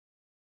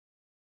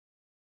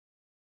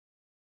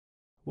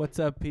What's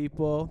up,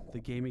 people? The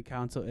Gaming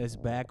Council is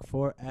back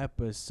for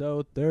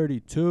episode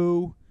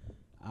 32.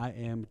 I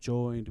am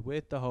joined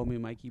with the homie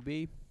Mikey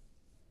B.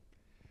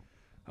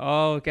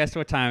 Oh, guess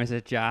what time is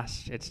it,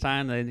 Josh? It's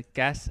time to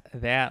guess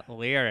that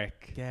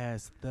lyric.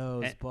 Guess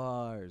those Eh,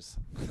 bars.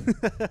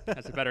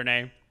 That's a better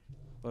name.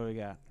 What do we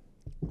got?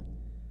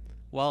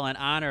 Well, in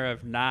honor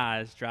of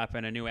Nas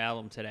dropping a new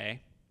album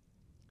today,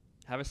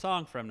 I have a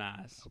song from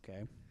Nas.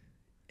 Okay.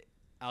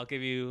 I'll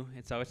give you,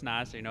 it's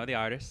Nas, so you know the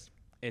artist.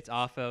 It's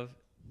off of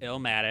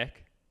Illmatic.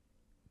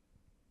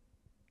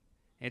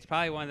 It's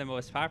probably one of the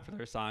most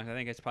popular songs. I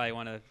think it's probably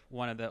one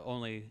of the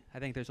only. I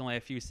think there's only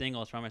a few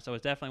singles from it, so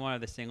it's definitely one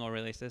of the single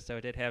releases. So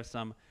it did have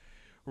some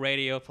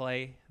radio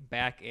play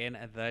back in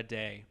the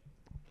day.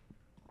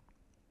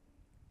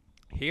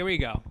 Here we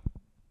go.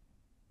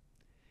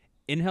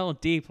 Inhale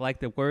deep like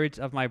the words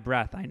of my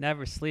breath. I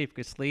never sleep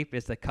because sleep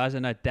is the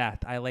cousin of death.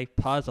 I lay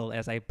puzzled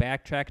as I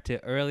backtrack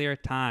to earlier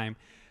time.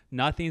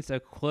 Nothing's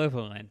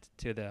equivalent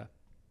to the.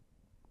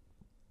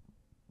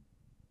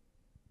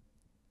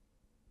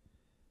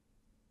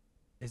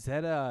 Is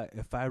that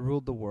If I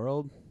Ruled the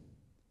World?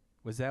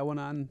 Was that one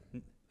on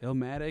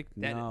Illmatic?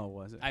 No,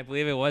 was it? I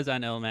believe it was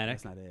on Illmatic.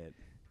 That's not it.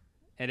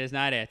 It is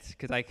not it,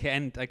 because I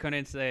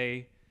couldn't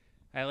say.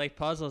 I like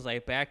puzzles. I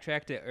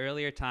backtrack to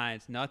earlier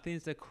times.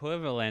 Nothing's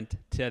equivalent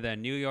to the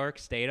New York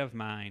State of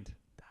Mind.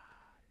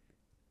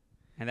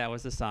 And that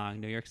was the song,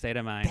 New York State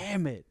of Mind.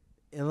 Damn it!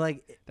 It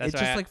That's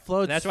just like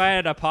floats. That's why I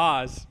had to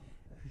pause,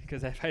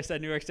 because if I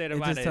said New York State of It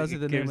Mind, just tells you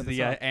the name gives of the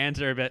the song.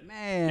 answer. But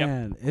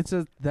Man,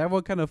 that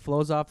one kind of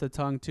flows off the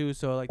tongue too.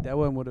 So like that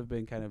one would have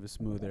been kind of a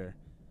smoother,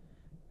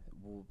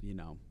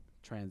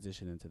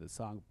 transition into the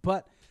song.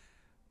 But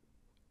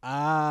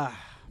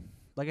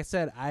like I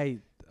said,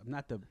 I'm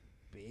not the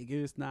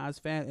biggest Nas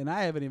fan, and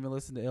I haven't even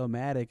listened to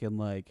Illmatic in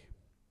like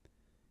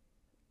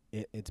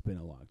it's been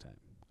a long time.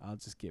 I'll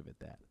just give it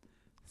that.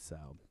 So,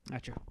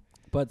 not true.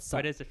 but So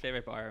it is a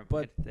favorite bar.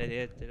 but-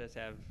 it does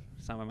have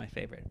some of my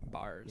favorite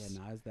bars.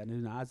 yeah, that new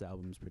Nas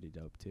album is pretty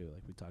dope too.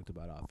 Like we talked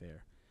about off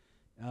air.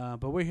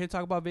 But we're here to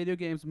talk about video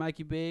games,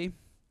 Mikey B.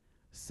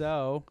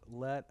 So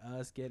let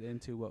us get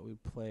into what we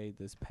played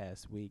this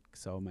past week.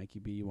 So Mikey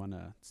B, you want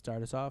to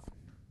start us off?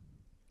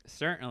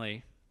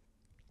 Certainly.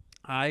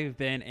 I've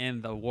been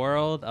in the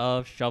world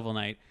of Shovel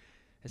Knight,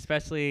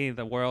 especially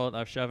the world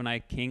of Shovel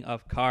Knight King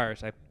of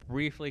Cars. I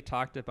briefly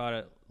talked about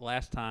it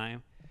last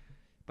time,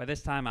 but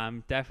this time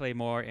I'm definitely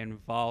more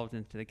involved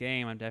into the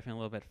game. I'm definitely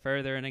a little bit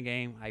further in the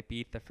game. I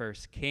beat the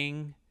first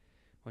king,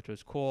 which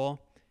was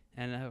cool.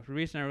 And the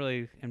reason I'm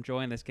really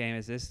enjoying this game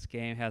is this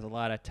game has a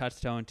lot of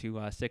touchstone to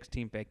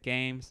 16-bit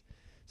games.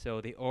 So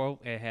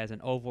it has an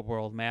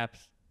overworld map,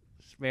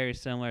 very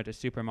similar to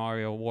Super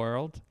Mario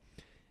World.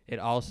 It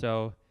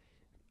also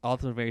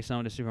very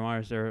similar to Super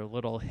Mario. There are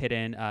little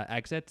hidden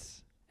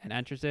exits and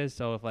entrances.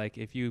 So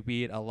if you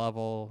beat a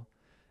level,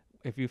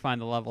 if you find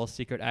the level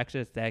secret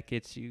exits, that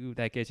gets you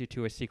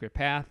to a secret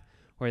path,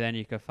 where then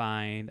you could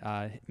find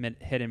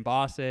hidden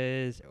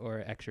bosses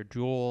or extra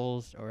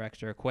jewels or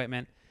extra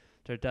equipment.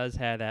 So it does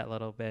have that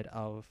little bit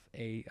of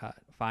a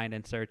find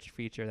and search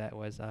feature that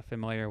was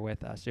familiar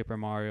with Super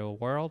Mario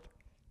World.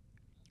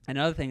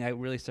 Another thing that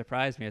really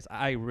surprised me is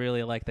I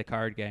really like the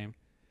card game.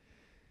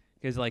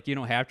 Because you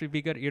don't have to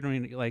be good. You don't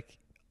even,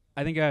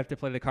 I think you have to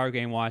play the card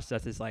game once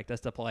just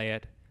to play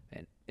it.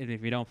 And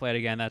if you don't play it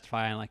again, that's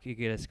fine. You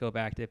could just go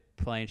back to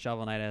playing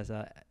Shovel Knight as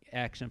a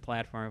action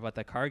platformer. But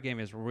the card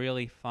game is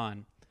really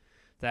fun.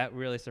 That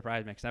really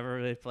surprised me because I never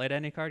really played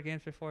any card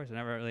games before, so I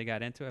never really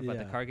got into it. But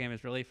the card game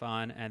is really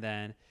fun, and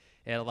then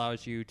it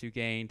allows you to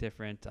gain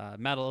different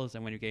medals.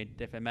 And when you gain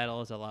different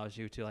medals, it allows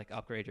you to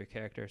upgrade your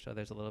character. So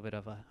there's a little bit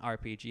of a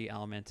RPG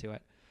element to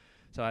it.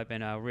 So I've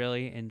been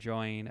really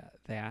enjoying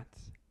that.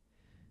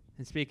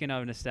 And speaking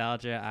of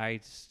nostalgia,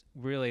 I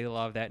really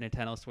love that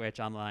Nintendo Switch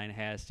Online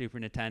has Super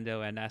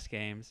Nintendo and NES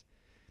games.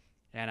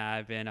 And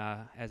I've been,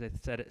 as I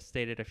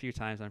stated a few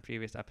times on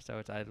previous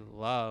episodes, I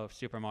love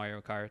Super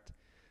Mario Kart.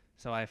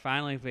 So I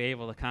finally be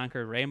able to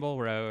conquer Rainbow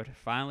Road,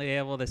 finally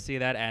able to see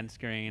that end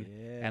screen,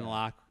 and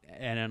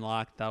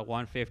unlock the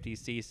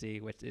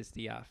 150cc, which is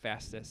the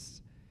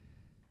fastest,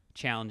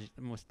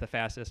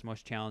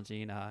 most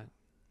challenging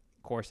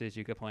courses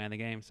you could play in the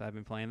game. So I've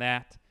been playing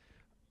that,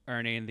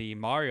 earning the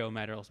Mario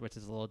medals, which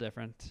is a little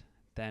different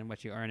than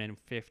what you earn in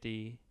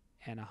 50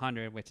 and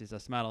 100, which is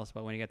just medals.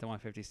 But when you get to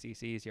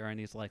 150cc's, you earn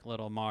these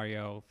little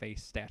Mario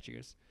face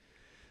statues.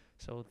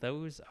 So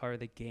those are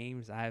the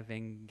games I've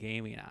been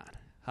gaming on.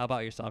 How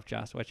about yourself,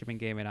 Josh? What you been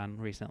gaming on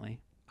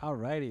recently?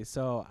 Alrighty,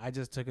 so I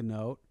just took a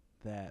note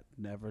that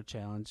never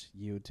challenge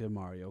you to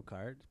Mario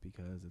Kart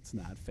because it's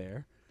not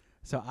fair.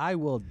 So I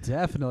will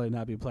definitely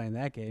not be playing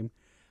that game.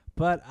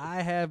 But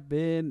I have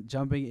been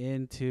jumping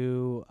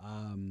into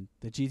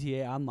the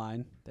GTA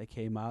Online that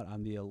came out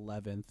on the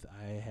 11th.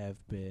 I have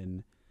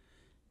been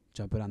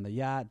jumping on the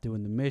yacht,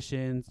 doing the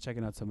missions,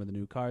 checking out some of the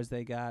new cars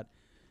they got.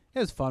 It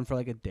was fun for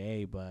a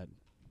day, but,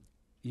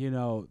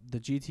 the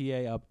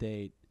GTA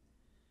update,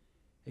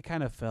 it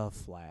kind of fell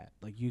flat.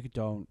 You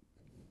don't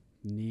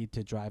need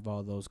to drive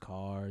all those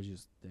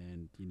cars,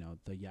 and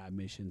the yacht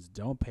missions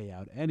don't pay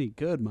out any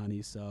good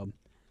money, so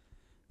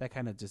that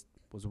kind of just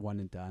was one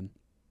and done.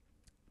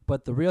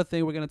 But the real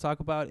thing we're going to talk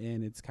about,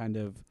 and it's kind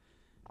of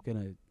going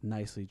to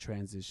nicely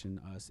transition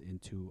us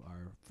into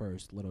our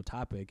first little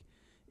topic,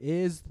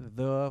 is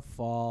the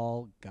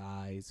Fall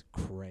Guys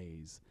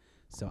craze.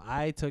 So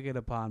I took it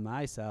upon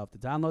myself to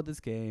download this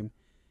game,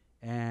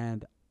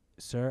 and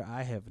sir,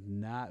 I have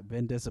not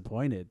been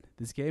disappointed.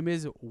 This game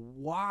is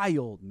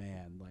wild,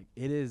 man. Like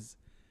it's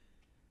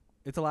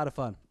a lot of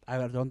fun.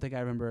 I don't think I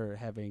remember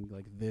having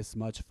like this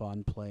much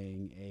fun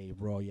playing a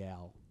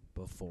Royale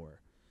before.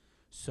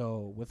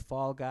 So with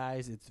Fall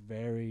Guys, it's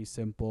very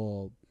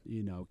simple,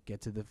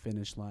 get to the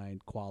finish line,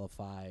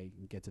 qualify,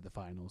 and get to the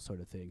final sort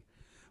of thing.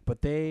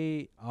 But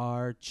they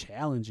are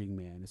challenging,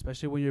 man,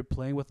 especially when you're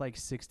playing with like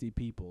 60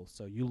 people.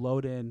 So you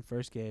load in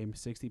first game,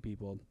 60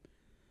 people,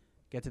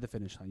 get to the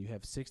finish line. You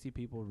have 60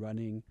 people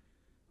running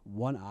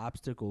one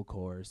obstacle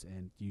course,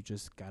 and you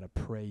just got to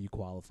pray you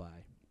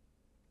qualify.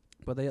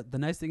 But the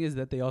nice thing is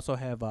that they also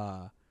have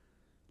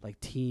like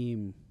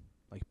team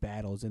like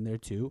battles in there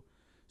too.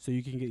 So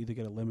you can either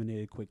get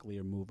eliminated quickly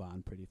or move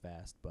on pretty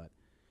fast. But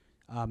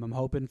I'm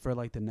hoping for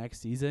like the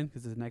next season,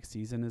 because the next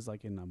season is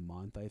like in a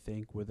month, I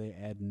think, where they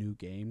add new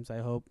games, I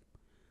hope.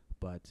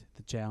 But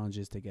the challenge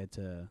is to get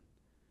to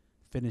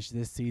finish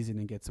this season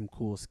and get some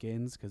cool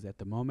skins, because at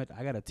the moment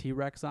I got a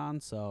T-Rex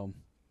on, so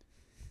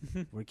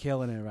we're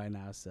killing it right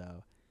now. So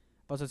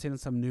I've also seen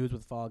some news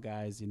with Fall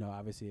Guys.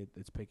 Obviously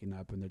it's picking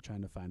up and they're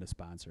trying to find a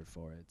sponsor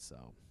for it. So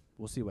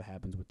we'll see what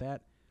happens with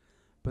that.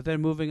 But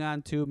then moving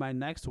on to my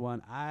next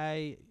one,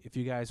 if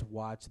you guys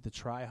watch the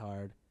Try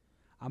Hard,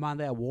 I'm on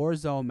that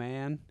Warzone,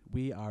 man.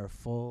 We are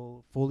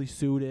fully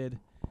suited,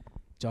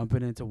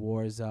 jumping into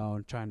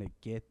Warzone, trying to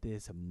get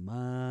this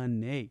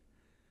money.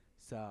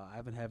 So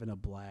I've been having a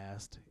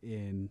blast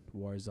in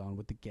Warzone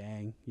with the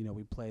gang.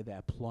 We play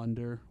that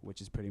plunder, which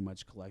is pretty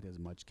much collect as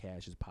much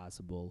cash as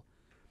possible.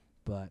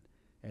 But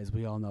as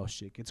we all know,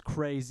 shit gets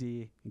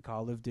crazy in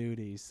Call of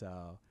Duty. So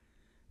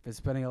I've been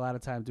spending a lot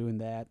of time doing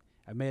that.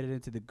 I made it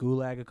into the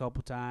Gulag a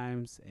couple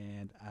times,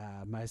 and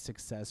my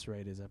success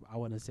rate is, I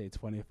want to say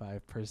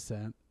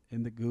 25%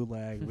 in the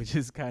Gulag, which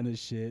is kind of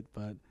shit.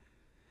 But,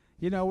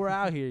 we're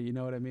out here. You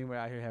know what I mean? We're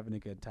out here having a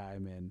good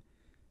time, and,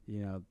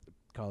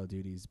 Call of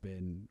Duty's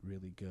been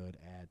really good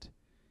at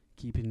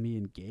keeping me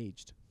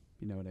engaged.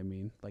 You know what I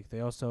mean? Like,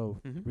 they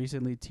also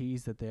recently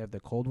teased that they have the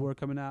Cold War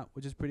coming out,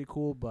 which is pretty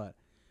cool, but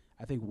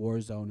I think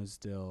Warzone is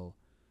still,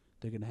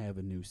 they're going to have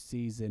a new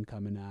season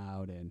coming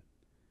out, and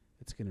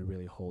it's going to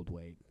really hold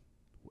weight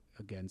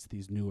against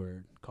these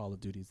newer Call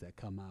of Duties that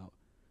come out.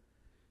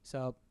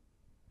 So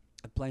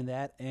I'm playing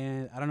that,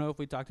 and I don't know if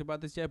we talked about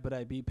this yet, but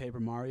I beat Paper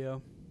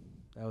Mario.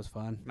 That was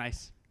fun.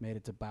 Nice. Made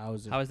it to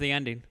Bowser. How was the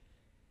ending?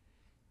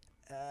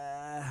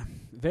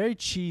 Very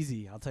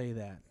cheesy, I'll tell you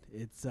that.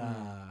 It's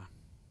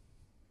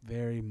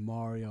very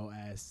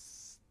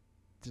Mario-esque,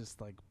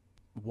 just like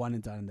one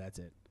and done, and that's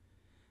it.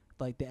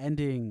 Like the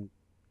ending,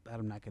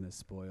 I'm not going to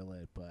spoil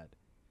it, but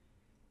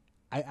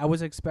I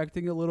was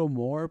expecting a little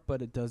more,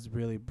 but it does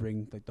really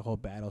bring like the whole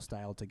battle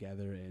style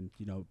together, and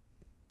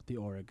the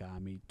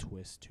origami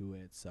twist to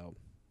it. So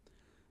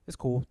it's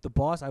cool. The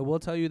boss, I will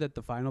tell you that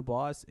the final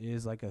boss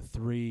is like a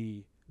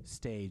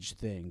 3-stage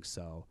thing.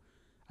 So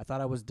I thought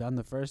I was done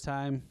the first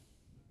time.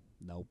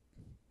 Nope.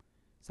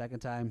 Second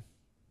time.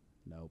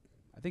 Nope.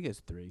 I think it's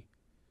 3,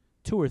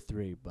 2 or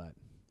 3, but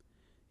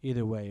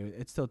either way,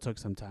 it still took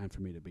some time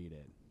for me to beat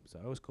it. So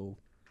it was cool.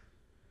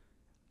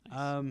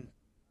 Nice.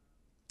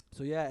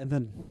 So yeah, and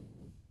then,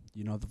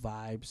 the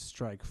vibes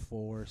strike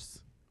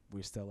force.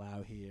 We're still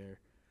out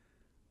here.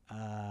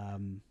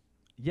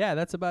 Yeah,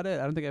 that's about it.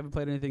 I don't think I ever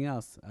played anything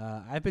else.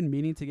 I've been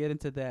meaning to get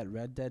into that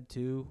Red Dead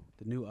 2,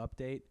 the new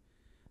update,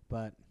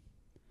 but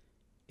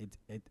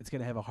it's going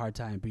to have a hard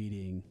time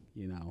beating,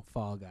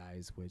 Fall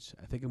Guys, which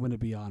I think I'm going to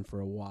be on for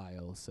a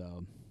while.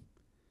 So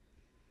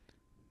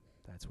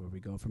that's where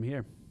we go from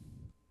here.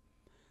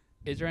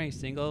 Is there any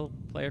single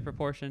player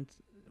portion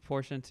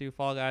to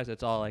Fall Guys?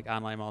 It's all like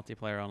online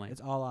multiplayer only.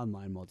 It's all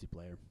online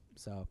multiplayer.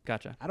 So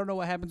gotcha. I don't know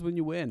what happens when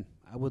you win.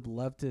 I would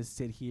love to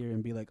sit here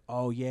and be like,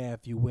 oh yeah,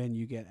 if you win,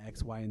 you get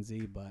X, Y, and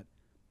Z, but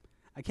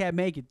I can't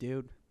make it,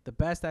 dude. The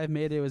best I've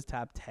made it was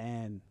top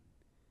 10.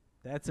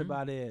 That's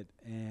about it.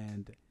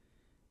 And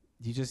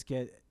you just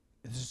get,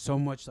 there's so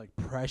much like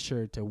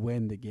pressure to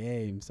win the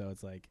game. So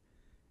it's like,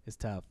 it's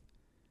tough,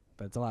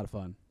 but it's a lot of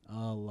fun.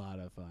 A lot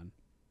of fun.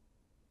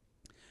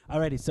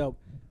 Alrighty, so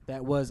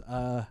that was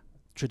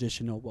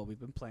traditional what we've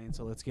been playing.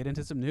 So let's get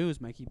into some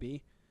news, Mikey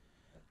B.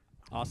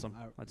 Awesome.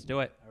 Let's do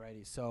it.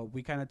 Alrighty, so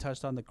we kind of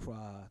touched on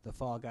the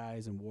Fall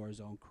Guys and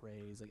Warzone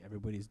craze. Like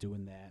everybody's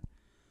doing that.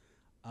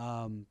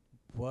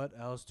 What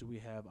else do we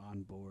have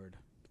on board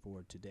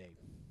for today?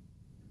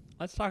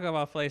 Let's talk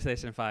about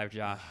PlayStation 5,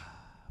 Josh.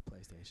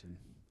 PlayStation.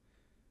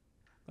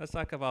 Let's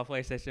talk about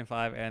PlayStation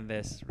 5 and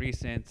this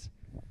recent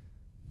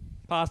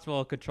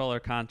possible controller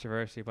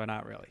controversy, but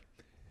not really.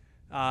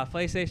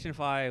 PlayStation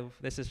 5,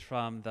 this is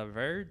from The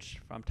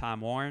Verge, from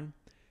Tom Warren.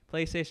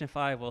 PlayStation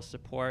 5 will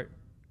support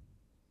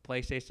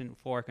PlayStation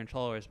 4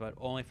 controllers, but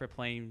only for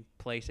playing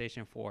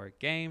PlayStation 4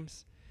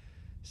 games.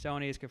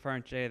 Sony has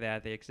confirmed today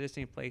that the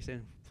existing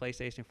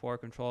PlayStation 4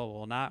 controller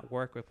will not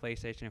work with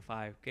PlayStation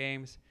 5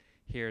 games.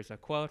 Here's a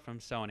quote from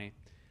Sony.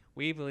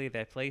 We believe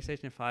that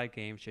PlayStation 5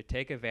 games should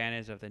take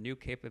advantage of the new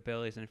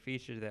capabilities and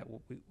features that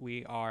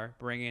we are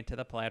bringing to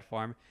the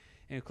platform,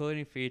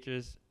 including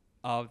features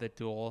of the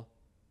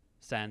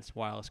DualSense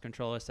wireless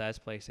controller, says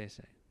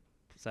PlayStation.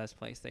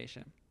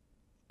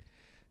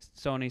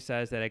 Sony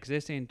says that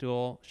existing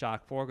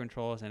DualShock 4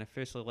 controllers and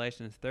officially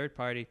licensed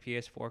third-party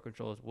PS4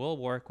 controllers will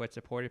work with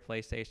supported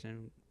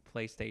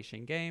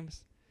PlayStation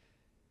games.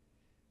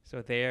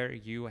 So there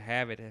you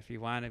have it. If you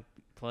want to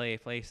play a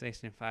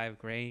PlayStation 5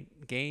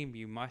 game,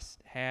 you must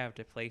have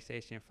the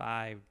PlayStation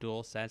 5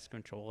 DualSense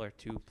controller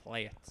to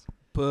play it.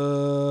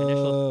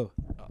 Boo.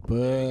 Boo.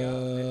 There you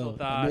go.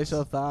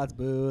 Initial thoughts,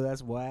 boo.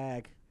 That's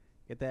whack.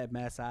 Get that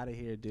mess out of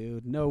here,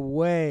 dude. No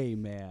way,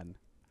 man.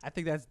 I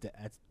think that's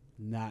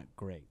not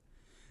great.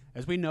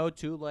 As we know,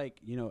 too, like,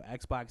 you know,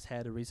 Xbox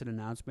had a recent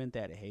announcement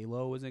that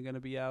Halo isn't going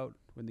to be out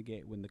when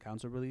the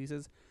console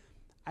releases.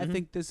 I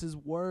think this is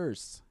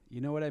worse.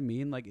 You know what I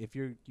mean? Like, if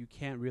you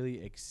can't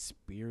really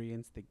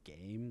experience the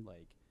game,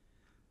 like,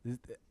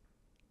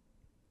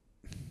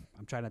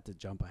 I'm trying not to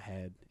jump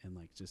ahead and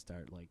like just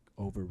start like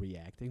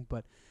overreacting,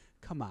 but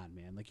come on,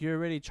 man. Like, you're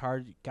already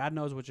charged. God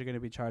knows what you're going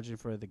to be charging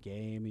for the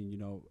game, and you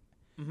know,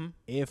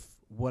 if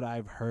what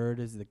I've heard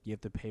is that you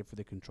have to pay for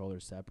the controller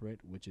separate,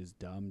 which is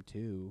dumb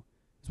too.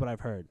 That's what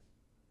I've heard.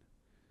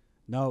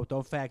 No,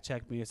 don't fact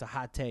check me. It's a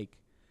hot take,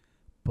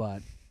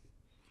 but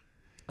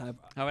I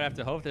would have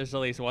to hope there's at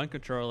least one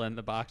controller in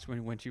the box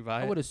when you buy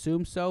it. I would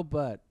assume so,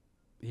 but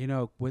you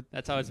know,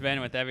 that's how it's been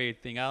with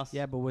everything else.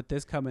 Yeah, but with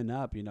this coming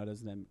up, you know,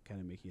 doesn't that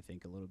kind of make you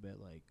think a little bit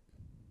like,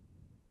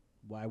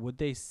 why would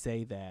they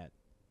say that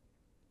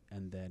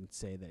and then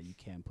say that you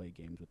can't play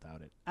games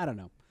without it? I don't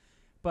know.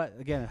 But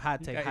again,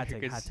 hot take.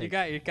 You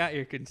got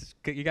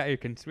your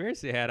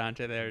conspiracy hat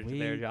onto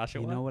there,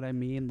 Joshua. You know what I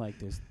mean? Like,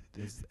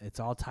 it's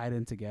all tied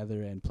in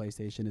together, and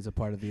PlayStation is a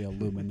part of the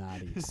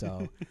Illuminati.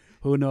 So,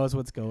 who knows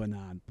what's going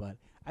on? But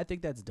I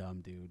think that's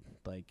dumb, dude.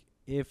 Like,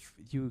 if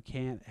you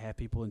can't have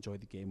people enjoy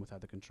the game without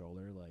the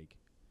controller, like,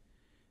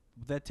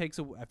 that takes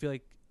a. I feel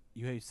like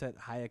you set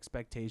high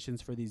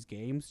expectations for these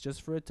games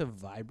just for it to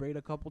vibrate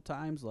a couple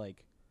times.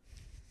 Like,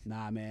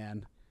 nah,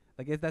 man.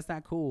 Like, that's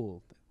not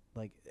cool.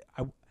 Like,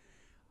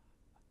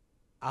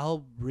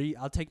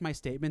 I'll take my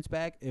statements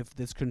back if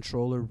this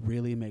controller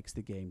really makes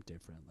the game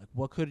different. Like,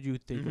 what could you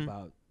think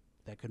about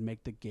that could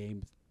make the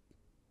game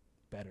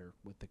better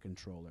with the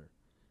controller?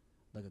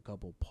 Like a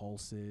couple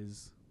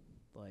pulses,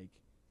 like.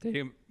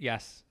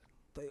 Yes.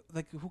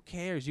 Like, who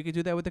cares? You can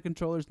do that with the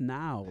controllers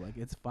now. Like,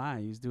 it's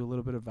fine. You just do a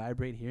little bit of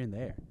vibrate here and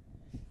there.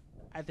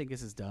 I think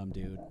this is dumb,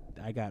 dude.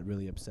 I got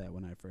really upset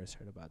when I first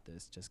heard about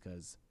this just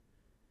because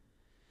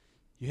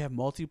you have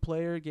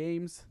multiplayer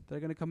games that are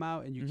going to come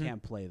out and you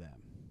can't play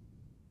them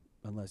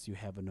unless you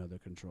have another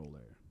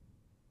controller.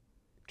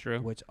 True.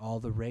 Which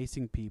all the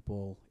racing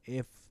people,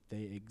 if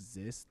they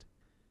exist,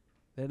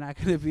 they're not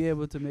going to be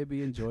able to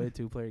maybe enjoy a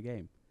two-player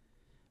game.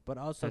 But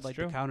also, That's like,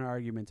 true. the counter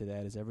argument to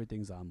that is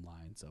everything's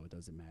online, so it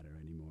doesn't matter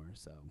anymore.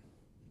 So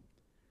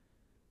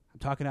I'm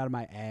talking out of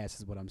my ass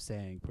is what I'm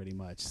saying, pretty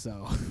much.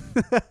 So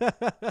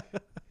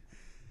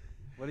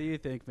what do you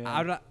think, man?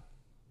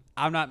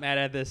 I'm not mad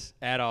at this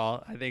at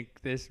all. I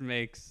think this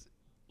makes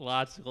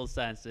logical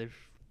sense. If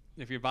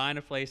you're buying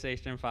a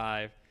PlayStation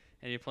 5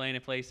 and you're playing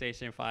a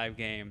PlayStation 5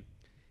 game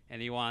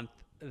and you want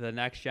the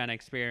next gen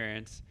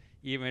experience,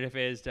 even if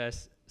it is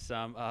just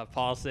some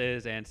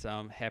pulses and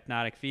some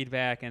hypnotic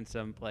feedback and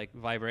some like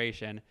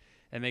vibration,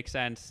 it makes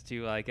sense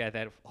to like get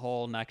that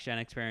whole next gen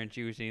experience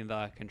using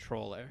the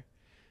controller.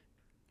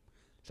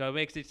 So it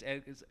makes it.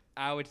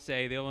 I would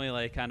say the only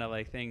like kind of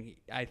like thing.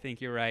 I think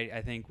you're right.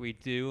 I think we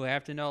do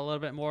have to know a little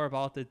bit more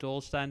about the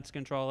DualSense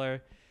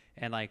controller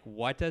and like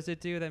what does it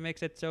do that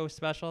makes it so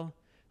special.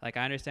 Like,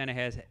 I understand it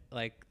has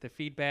like the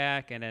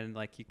feedback, and then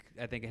like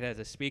I think it has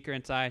a speaker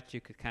inside, so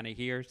you could kind of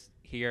hear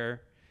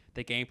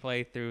the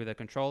gameplay through the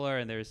controller,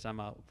 and there's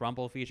some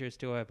rumble features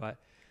to it. But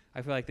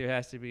I feel like there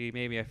has to be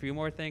maybe a few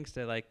more things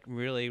to like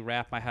really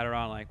wrap my head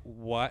around, like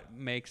what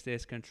makes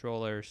this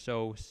controller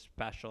so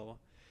special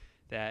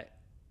that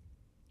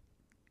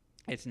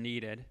it's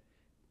needed,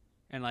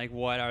 and like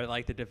what are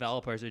like the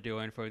developers are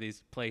doing for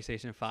these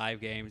PlayStation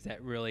 5 games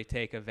that really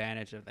take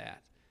advantage of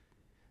that.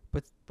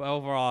 But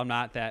overall, I'm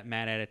not that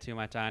mad at it too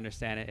much. I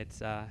understand it.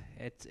 It's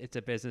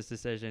a business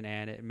decision,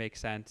 and it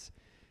makes sense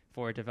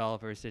for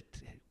developers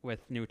with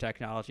new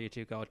technology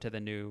to go to the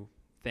new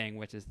thing,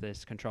 which is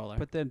this controller.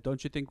 But then,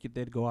 don't you think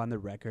they'd go on the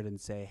record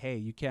and say, "Hey,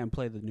 you can't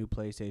play the new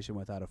PlayStation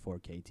without a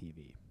 4K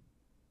TV.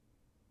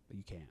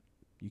 You can't.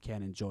 You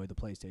can't enjoy the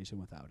PlayStation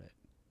without it."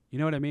 You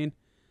know what I mean?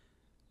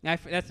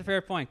 That's a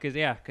fair point, because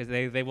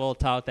they will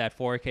tout that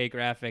 4K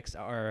graphics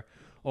are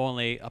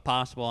only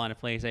possible on a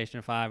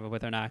PlayStation 5,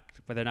 but they're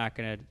not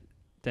going to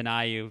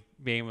deny you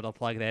being able to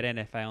plug that in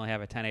if I only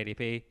have a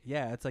 1080p.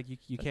 Yeah, it's like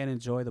you can't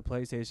enjoy the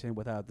PlayStation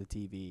without the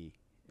TV,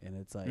 and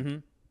it's like,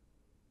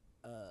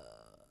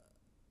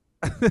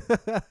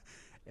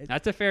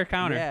 That's a fair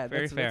counter. Yeah,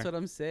 Very fair. that's what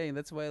I'm saying.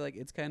 That's why like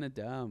it's kind of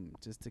dumb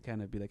just to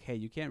kind of be like, hey,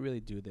 you can't really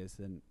do this.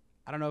 And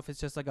I don't know if it's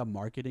just like a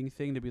marketing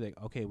thing to be like,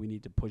 okay, we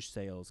need to push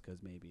sales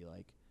because maybe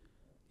like,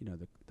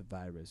 the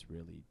virus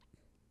really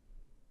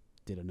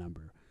did a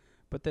number.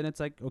 But then it's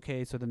like,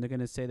 okay, so then they're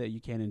gonna say that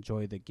you can't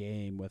enjoy the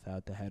game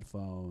without the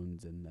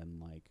headphones, and then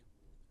like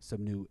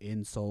some new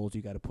insoles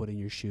you got to put in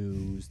your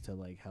shoes to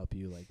like help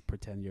you like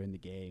pretend you're in the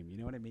game. You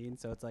know what I mean?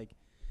 So it's like,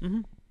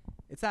 Mm-hmm.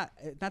 it's not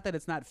that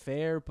it's not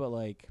fair, but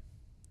like,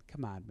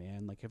 come on,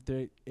 man. Like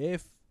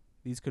if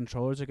these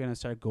controllers are gonna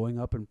start going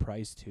up in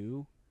price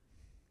too,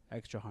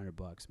 extra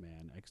 $100,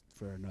 man,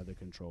 for another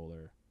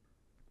controller.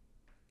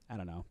 I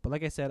don't know, but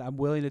like I said, I'm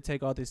willing to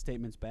take all these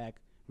statements back.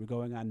 We're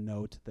going on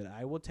note that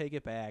I will take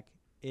it back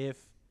if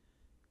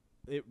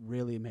it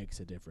really makes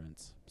a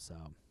difference. So,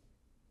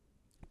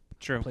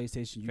 True.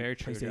 PlayStation, Very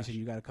true, PlayStation, Josh.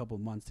 you got a couple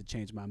months to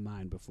change my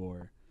mind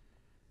before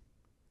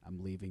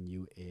I'm leaving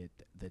you at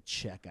the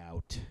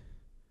checkout,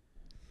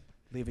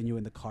 leaving you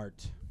in the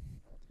cart.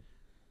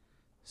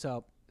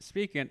 So,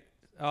 Speaking.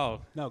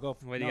 Oh, no, go.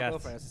 What do you got? Go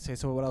for it. Say,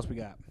 so what else we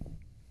got?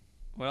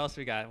 what else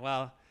we got?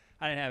 Well,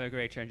 I didn't have a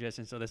great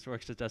transition, so this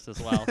works just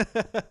as well.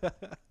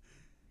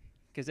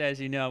 Because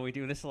as you know, we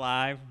do this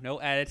live. No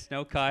edits, no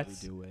We cuts.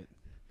 do it.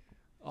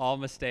 All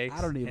mistakes.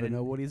 I don't even and-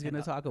 know what he's going to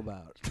and- talk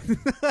about.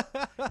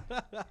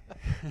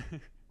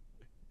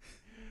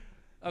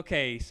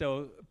 Okay,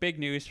 so big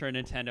news for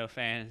Nintendo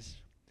fans.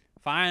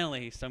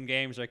 Finally, some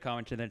games are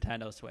coming to the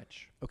Nintendo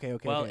Switch. Okay.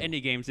 Well, okay.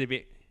 indie games to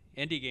be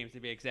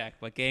exact,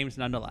 but games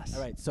nonetheless.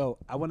 All right, so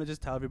I want to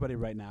just tell everybody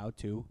right now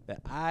too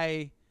that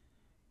I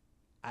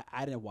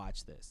didn't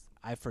watch this.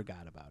 I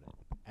forgot about it.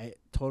 I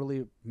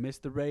totally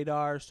missed the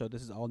radar, so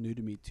this is all new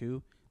to me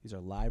too. These are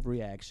live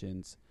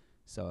reactions.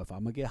 So if I'm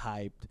gonna get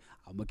hyped,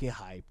 I'm gonna get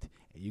hyped,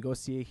 and you go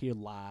see it here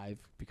live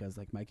because,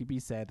 like Mikey B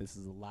said, this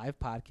is a live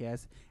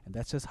podcast, and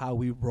that's just how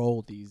we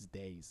roll these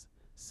days.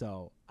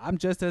 So I'm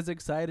just as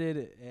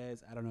excited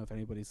as, I don't know if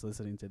anybody's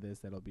listening to this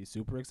that'll be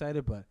super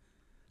excited, but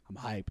I'm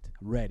hyped.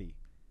 I'm ready.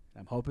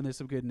 I'm hoping there's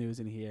some good news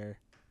in here,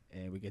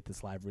 and we get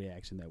this live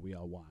reaction that we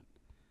all want.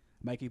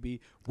 Mikey B,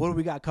 what do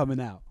we got coming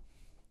out?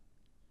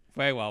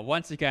 Very well.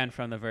 Once again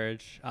from The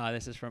Verge,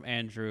 this is from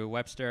Andrew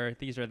Webster.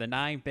 These are the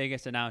 9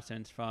 biggest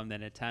announcements from the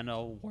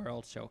Nintendo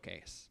World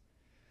Showcase.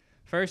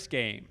 First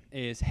game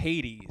is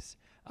Hades.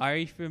 Are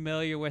you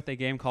familiar with a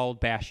game called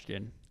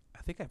Bastion?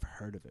 I think I've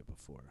heard of it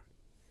before.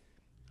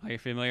 Are you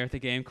familiar with a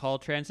game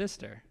called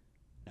Transistor?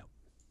 No.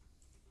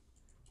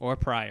 Or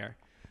Prior?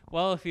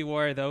 Well, if you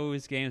were,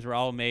 those games were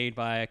all made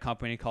by a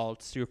company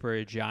called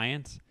Super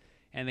Giant,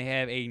 and they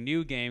have a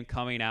new game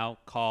coming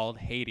out called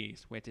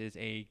Hades, which is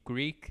a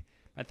Greek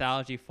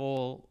mythology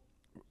fueled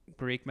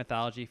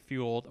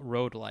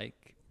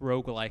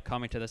roguelike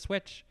coming to the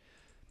Switch.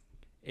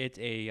 It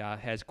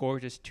has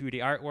gorgeous 2D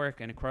artwork,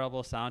 an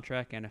incredible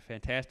soundtrack, and a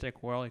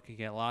fantastic world you can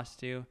get lost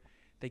to.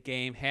 The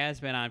game has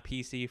been on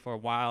PC for a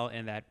while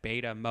in that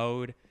beta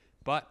mode,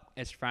 but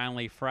it's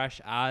finally fresh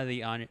out of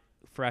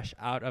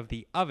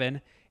the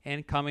oven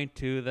and coming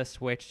to the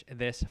Switch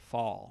this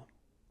fall.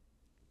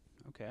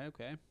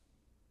 Okay.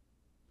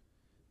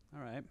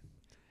 All right.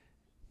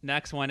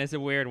 Next one is a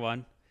weird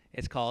one.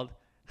 It's called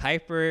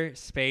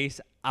Hyperspace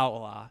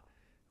Outlaw.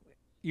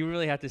 You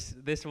really have to.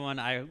 This one,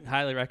 I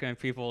highly recommend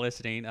people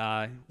listening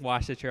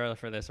watch the trailer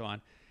for this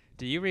one.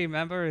 Do you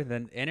remember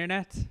the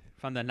internet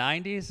from the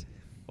 90s?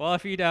 Well,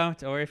 if you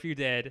don't, or if you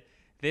did,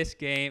 this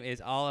game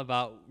is all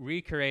about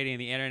recreating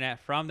the internet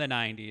from the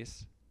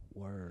 90s.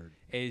 Word.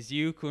 As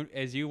you live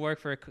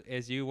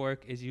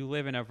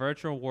in a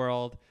virtual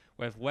world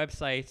with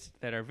websites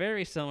that are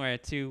very similar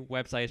to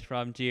websites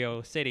from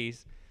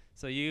GeoCities.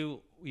 So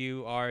you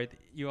are a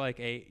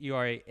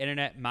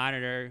internet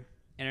monitor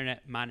in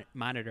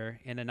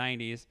the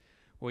 90s,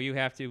 where you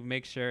have to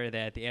make sure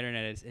that the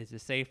internet is a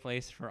safe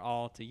place for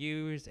all to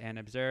use and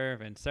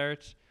observe and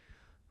search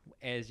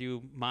as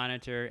you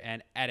monitor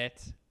and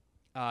edit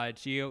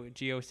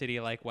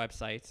GeoCity like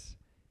websites.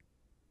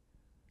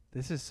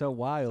 This is so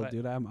wild, But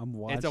dude. I'm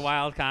watching. It's a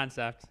wild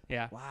concept.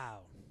 Yeah. Wow.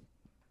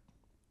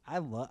 I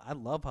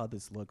love how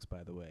this looks,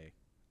 by the way.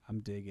 I'm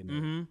digging it.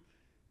 Mm-hmm.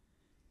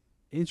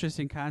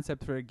 Interesting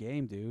concept for a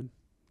game, dude.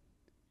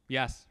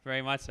 Yes,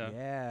 very much so.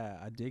 Yeah,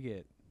 I dig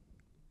it.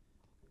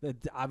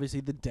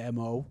 Obviously, the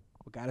demo.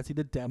 We got to see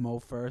the demo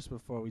first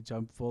before we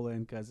jump full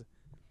in, because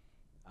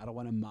I don't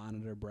want to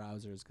monitor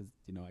browsers because,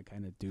 I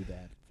kind of do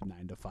that from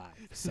 9 to 5.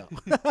 So,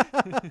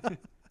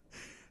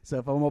 so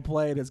if I'm going to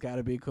play it, it's got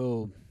to be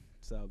cool.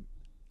 So,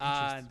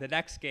 The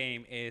next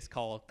game is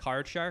called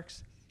Card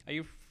Sharks. Are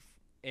you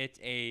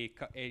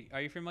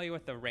familiar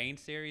with the Rain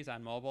series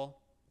on mobile?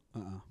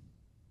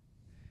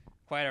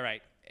 Quite all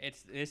right.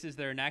 This is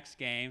their next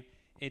game.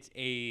 It's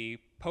a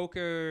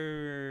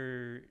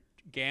poker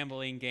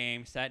gambling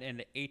game set in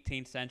the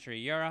 18th century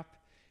Europe.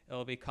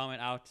 It'll be coming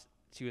out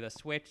to the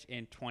Switch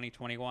in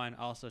 2021,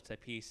 also to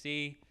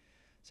PC.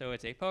 So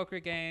it's a poker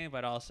game,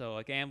 but also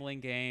a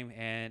gambling game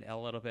and a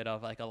little bit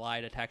of like a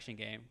lie detection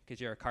game because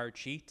you're a card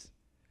cheat.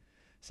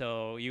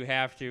 So you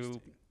have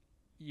to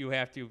you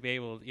have to be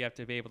able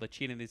to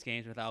cheat in these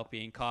games without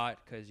being caught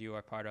because you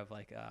are part of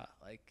like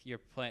you're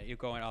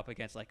going up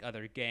against like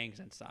other gangs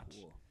and such.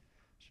 Cool.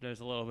 So there's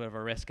a little bit of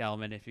a risk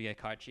element if you get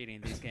caught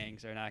cheating. These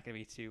gangs are not going to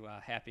be too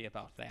happy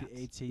about that.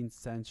 The 18th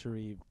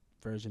century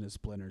version of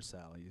Splinter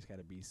Cell. You just got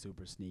to be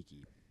super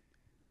sneaky.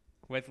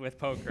 With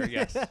poker,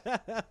 yes.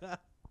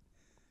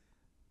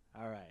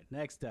 All right,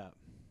 next up.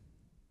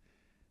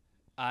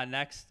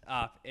 Next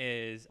up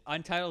is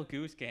Untitled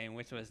Goose Game,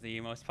 which was the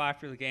most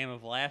popular game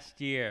of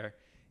last year,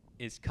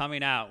 is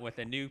coming out with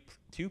a new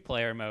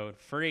two-player mode,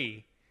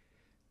 free,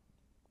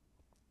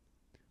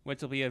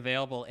 which will be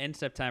available in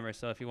September.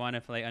 So if you want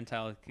to play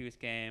Untitled Goose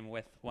Game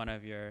with one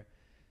of your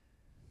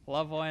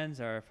loved ones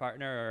or a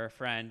partner or a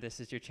friend, this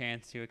is your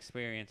chance to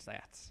experience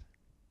that.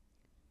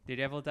 Did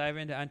you ever dive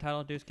into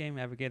Untitled Goose Game?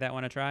 Ever give that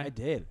one a try? I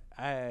did.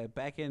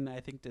 Back in, I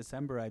think,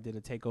 December, I did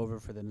a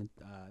takeover for the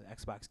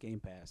Xbox Game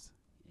Pass.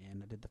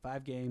 And I did the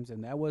 5 games,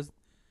 and that was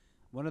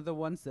one of the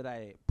ones that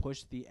I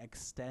pushed the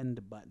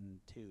extend button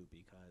to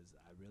because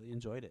I really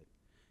enjoyed it.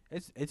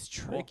 It's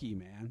tricky,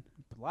 man.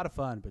 A lot of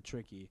fun, but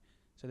tricky.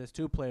 So this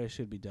 2 players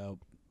should be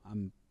dope.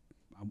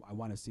 I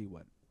want to see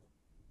what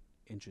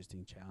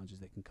interesting challenges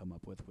they can come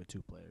up with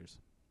 2 players.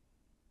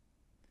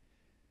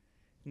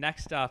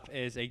 Next up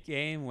is a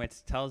game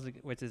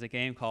which is a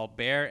game called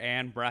Bear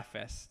and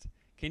Breakfast.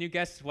 Can you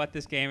guess what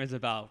this game is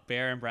about?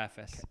 Bear and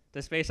Breakfast.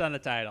 Just based on the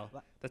title.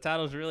 The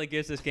title really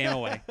gives this game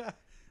away.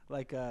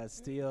 Like a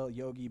Steel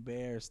Yogi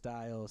Bear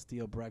style,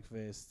 Steel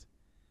Breakfast.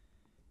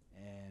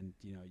 And,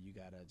 you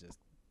gotta just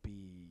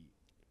be...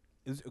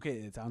 Okay,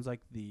 it sounds like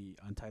the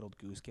Untitled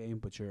Goose Game,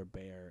 but you're a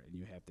bear and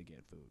you have to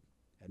get food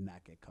and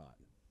not get caught.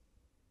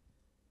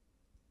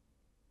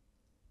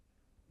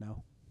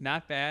 No?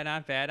 Not bad,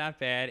 not bad, not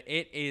bad.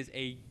 It is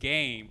a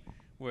game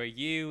where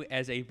you,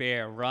 as a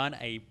bear, run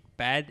a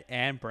bed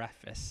and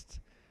breakfast.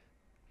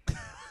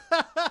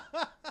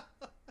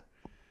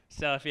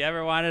 So if you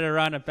ever wanted to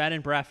run a bed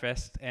and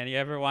breakfast and you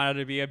ever wanted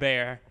to be a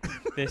bear,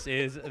 this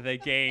is the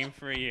game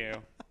for you.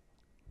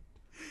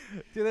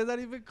 Dude, that's not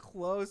even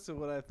close to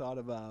what I thought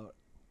about.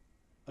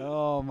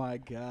 Oh my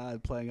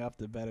God, playing off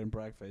the bed and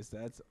breakfast.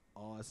 That's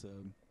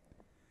awesome.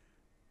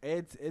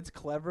 It's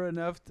clever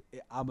enough.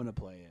 I'm going to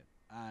play it.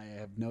 I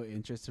have no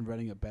interest in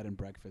running a bed and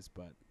breakfast,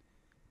 but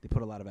they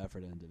put a lot of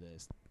effort into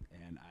this,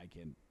 and I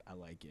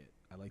like it.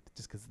 I like it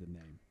just because of the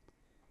name.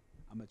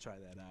 I'm going to try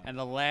that out. And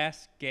the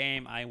last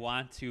game I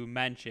want to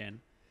mention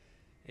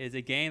is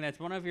a game that's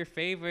one of your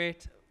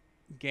favorite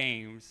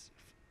games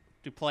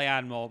to play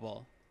on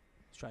mobile.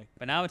 Strike.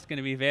 But now it's going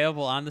to be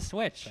available on the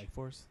Switch. Strike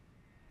Force?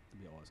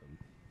 That'd be awesome.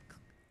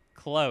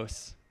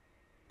 Close.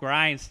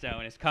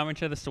 Grindstone is coming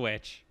to the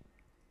Switch.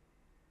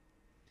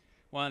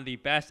 One of the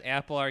best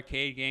Apple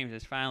Arcade games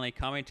is finally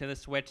coming to the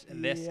Switch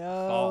this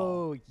fall.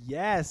 Oh,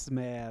 yes,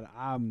 man.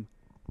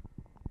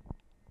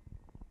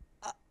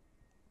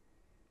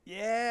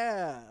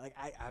 Yeah. Like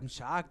I'm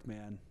shocked,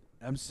 man.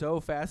 I'm so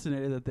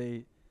fascinated that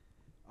they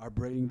are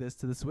bringing this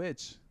to the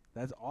Switch.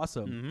 That's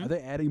awesome. Mm-hmm. Are they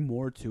adding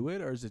more to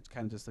it, or is it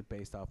kind of just like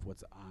based off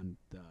what's on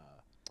the...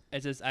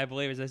 It's just, I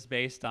believe it's just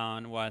based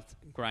on what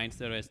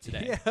Grindstone is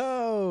today.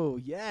 Yo,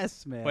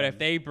 yes, man. But if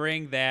they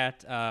bring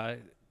that...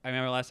 I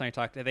remember last time we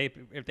talked.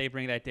 If they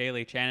bring that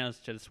daily channels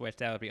to the Switch,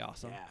 that would be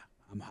awesome. Yeah,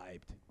 I'm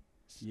hyped.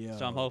 Yo.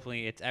 So I'm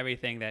hopefully it's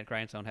everything that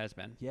Grindstone has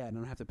been. Yeah, and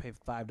I don't have to pay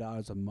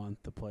 $5 a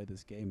month to play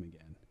this game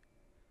again.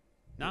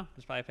 No,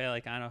 just probably pay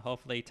like, I don't know,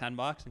 hopefully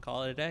 $10 and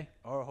call it a day.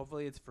 Or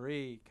hopefully it's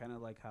free, kind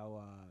of like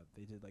how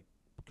they did like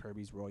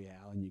Kirby's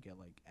Royale, and you get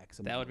like X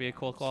amount. That would be a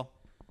cool lives. call.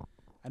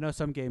 I know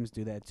some games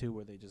do that too,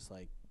 where they just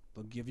like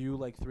they'll give you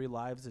like 3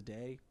 lives a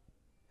day,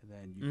 and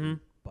then you can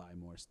buy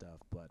more stuff.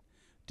 But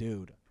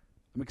dude,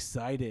 I'm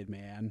excited,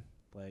 man.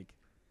 Like,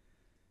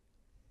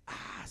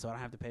 so I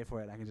don't have to pay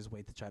for it. I can just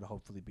wait to try to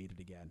hopefully beat it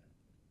again.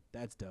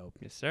 That's dope.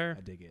 Yes, sir.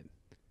 I dig it.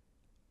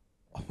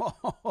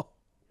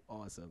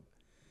 Awesome.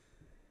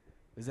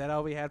 Is that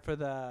all we had for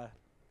the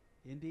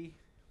indie?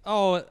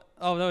 Oh,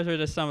 those are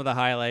just some of the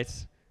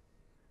highlights.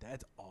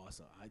 That's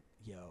awesome.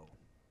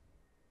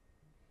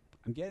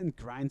 I'm getting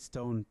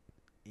Grindstone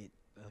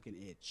like an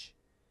itch.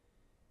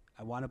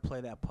 I want to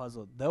play that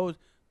puzzle. Those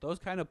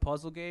kind of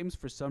puzzle games,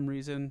 for some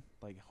reason,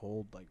 like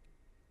hold like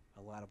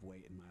a lot of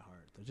weight in my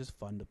heart. They're just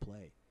fun to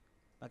play.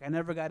 Like I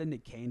never got into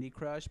Candy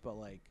Crush, but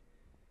like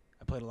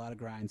I played a lot of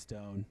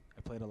Grindstone.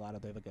 I played a lot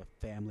of like a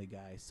Family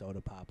Guy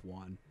Soda Pop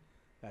one.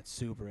 Got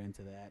super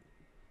into that,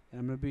 and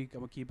I'm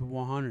gonna keep it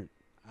 100.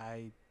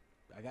 I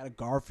got a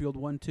Garfield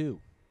one too.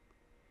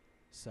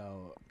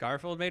 So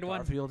Garfield made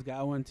one? Garfield's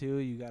got one too.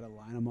 You got to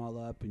line them all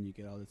up, and you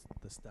get all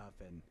the stuff,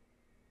 and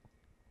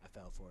I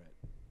fell for it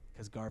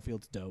because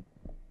Garfield's dope.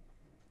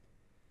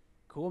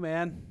 Cool,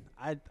 man.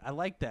 I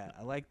like that.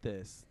 I like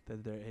this,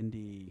 that their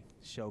indie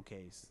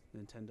showcase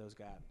Nintendo's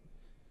got.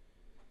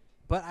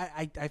 But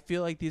I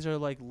feel like these are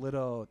like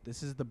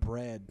this is the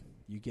bread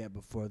you get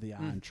before the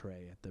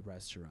entree at the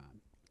restaurant.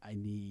 I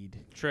need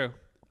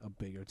a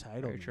bigger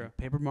title. Very true.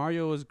 Paper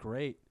Mario is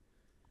great,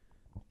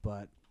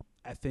 but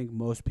I think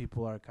most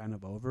people are kind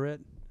of over it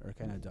or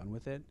kind of done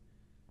with it.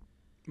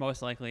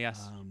 Most likely,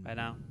 yes, by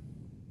now.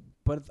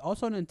 But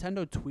also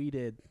Nintendo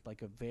tweeted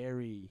like a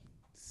very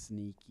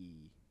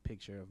sneaky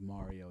picture of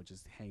Mario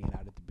just hanging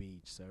out at the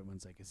beach. So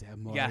everyone's like, "Is that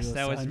Mario Yes,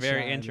 that was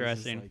very Sunshine?" This is,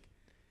 interesting. like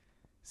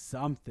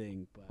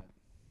something, but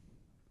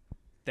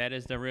That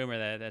is the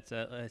rumor that's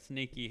a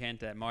sneaky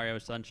hint that Mario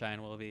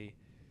Sunshine will be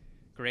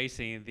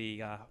gracing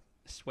the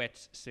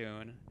Switch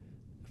soon.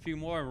 A few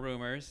more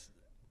rumors.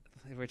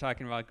 If we're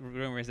talking about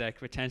rumors that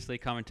could potentially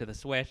come into the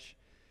Switch,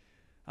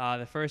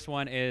 the first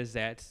one is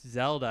that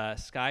Zelda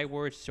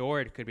Skyward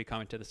Sword could be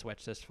coming to the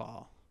Switch this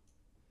fall.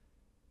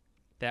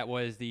 That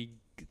was the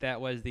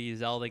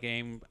Zelda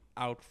game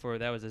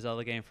that was a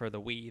Zelda game for the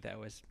Wii that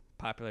was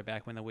popular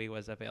back when the Wii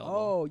was available.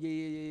 oh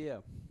yeah.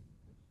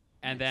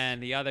 And Nice. then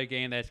the other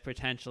game that's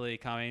potentially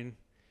coming,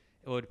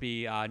 it would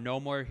be No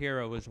More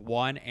Heroes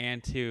 1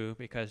 and 2,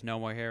 because No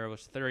More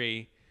Heroes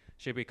 3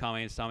 should be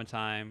coming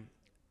sometime,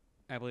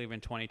 I believe, in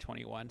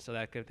 2021. So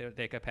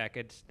they could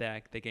package the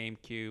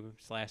GameCube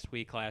 /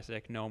 Wii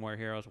Classic No More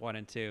Heroes 1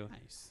 and 2,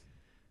 Nice.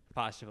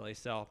 possibly.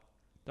 So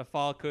the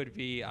fall could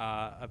be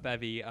a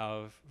bevy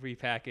of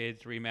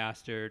repackaged,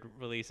 remastered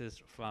releases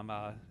from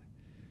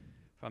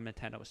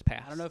Nintendo's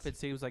past. I don't know if it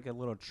seems like a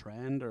little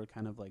trend or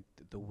kind of like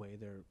the way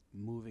they're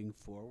moving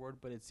forward,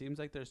 but it seems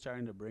like they're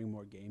starting to bring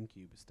more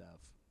GameCube stuff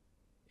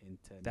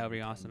into That would be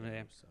Nintendo, awesome,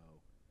 yeah. So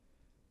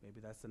maybe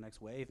that's the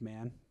next wave,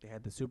 man. They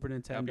had the Super be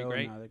Nintendo,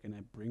 great. now they're going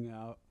to bring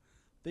out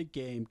the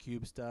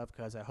GameCube stuff,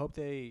 because I hope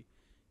they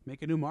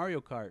make a new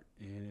Mario Kart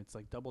and it's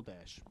like Double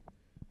Dash.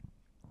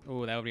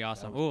 Ooh, that would be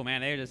awesome. would Ooh,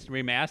 man, they just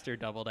remastered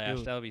Double Dash.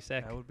 Dude, That would be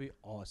sick. That would be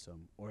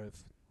awesome. Or if,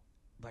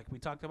 like we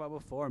talked about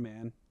before,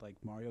 man, like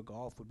Mario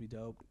Golf would be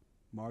dope.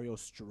 Mario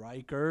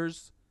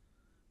Strikers,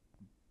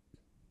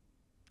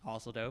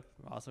 Also dope.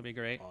 Also be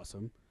great.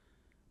 awesome.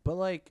 But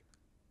like,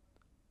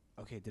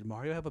 okay, did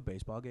Mario have a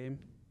baseball game?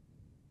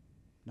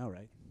 No,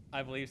 right?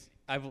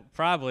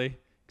 Probably,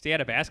 because he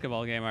had a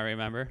basketball game, I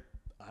remember.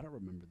 I don't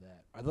remember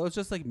that. Are those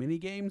just like mini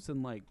games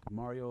and like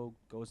Mario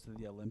goes to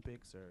the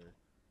Olympics, or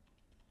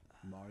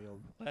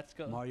Let's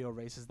go. Mario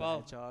races the Well,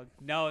 hedgehog?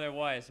 No, there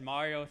was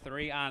Mario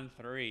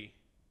 3-on-3.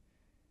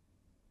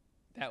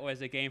 That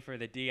was a game for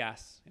the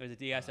DS. It was a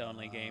DS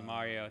only game,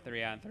 Mario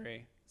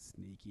 3-on-3.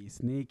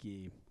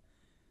 Sneaky.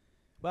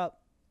 Well,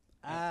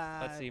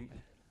 Let's see.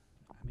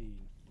 I mean,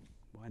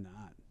 why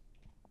not?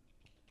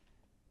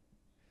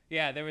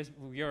 Yeah,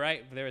 you're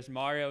right. There was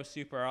Mario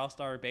Super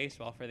All-Star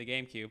Baseball for the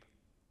GameCube.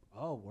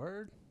 Oh,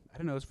 word! I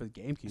didn't know it was for the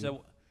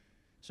GameCube.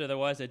 So there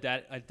was a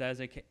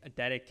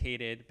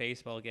dedicated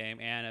baseball game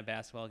and a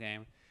basketball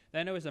game.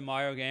 Then there was a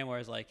Mario game where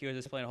it was like he was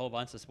just playing a whole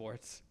bunch of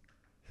sports.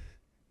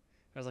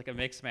 It was like a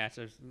mixed match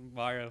of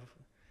Mario.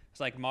 It's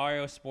like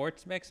Mario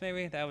Sports Mix,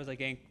 maybe. That was a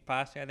game,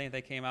 possibly. I think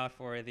they came out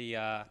for the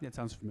That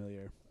sounds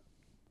familiar.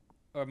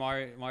 or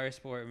Mario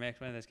Sport Mix.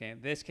 When did this game?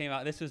 This came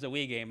out. This was a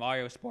Wii game,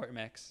 Mario Sport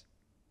Mix.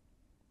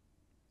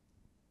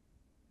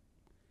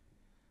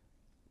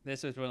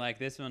 This was when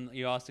this one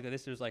you also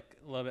this was like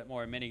a little bit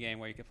more a mini game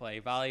where you could play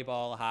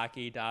volleyball,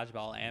 hockey,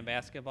 dodgeball, and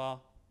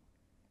basketball.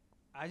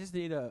 I just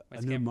need a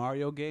Which new game?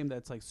 Mario game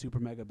that's like Super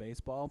Mega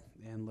Baseball,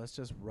 and let's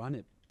just run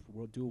it.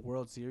 We'll do a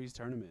World Series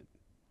tournament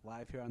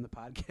live here on the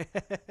podcast.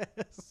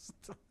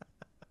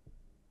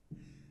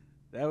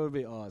 That would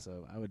be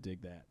awesome. I would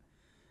dig that.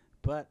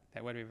 But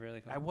That would be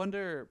really cool. I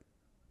wonder,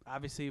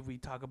 obviously, we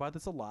talk about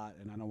this a lot,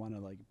 and I don't want to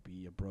like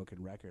be a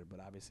broken record, but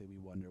obviously we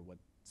wonder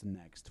what's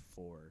next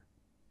for,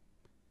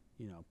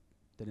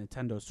 the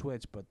Nintendo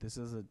Switch. But this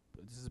is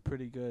a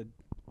pretty good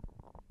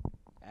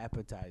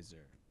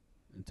appetizer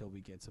until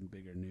we get some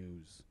bigger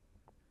news.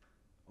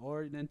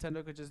 Or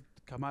Nintendo could just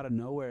come out of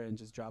nowhere and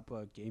just drop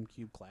a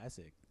GameCube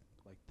classic,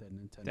 like the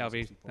Nintendo That'll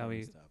be- 64 that'll be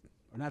and stuff.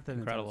 Or not the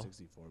incredible. Nintendo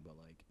 64, but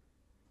like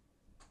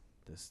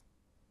this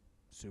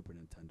Super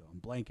Nintendo. I'm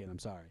blanking. I'm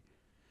sorry.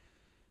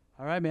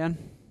 All right, man.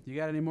 You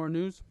got any more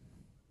news?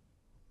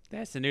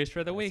 That's the news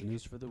for the That's week. the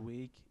news for the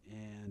week.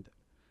 And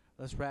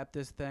let's wrap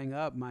this thing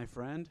up, my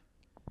friend.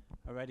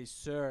 Alrighty,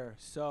 sir.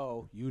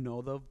 So, you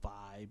know the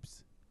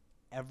vibes.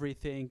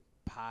 Everything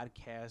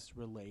podcast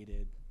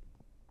related.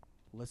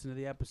 Listen to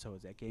the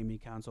episodes at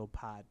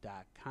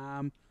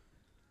gamingconsolepod.com.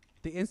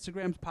 The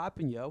Instagram's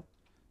popping, yo.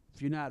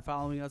 If you're not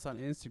following us on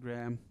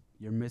Instagram,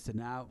 you're missing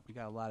out. We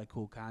got a lot of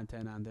cool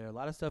content on there. A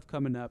lot of stuff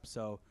coming up.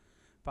 So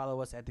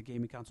follow us at the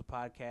Gaming Console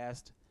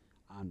Podcast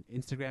on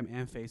Instagram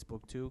and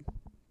Facebook too.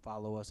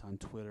 Follow us on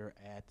Twitter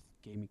at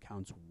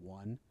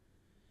GamingCounts1.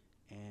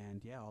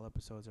 And yeah, all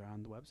episodes are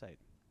on the website.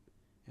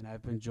 And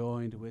I've been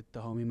joined with the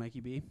homie Mikey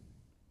B.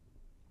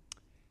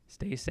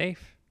 Stay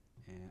safe.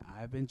 And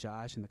I've been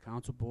Josh, and the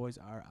Council Boys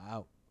are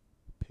out.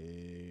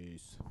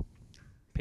 Peace.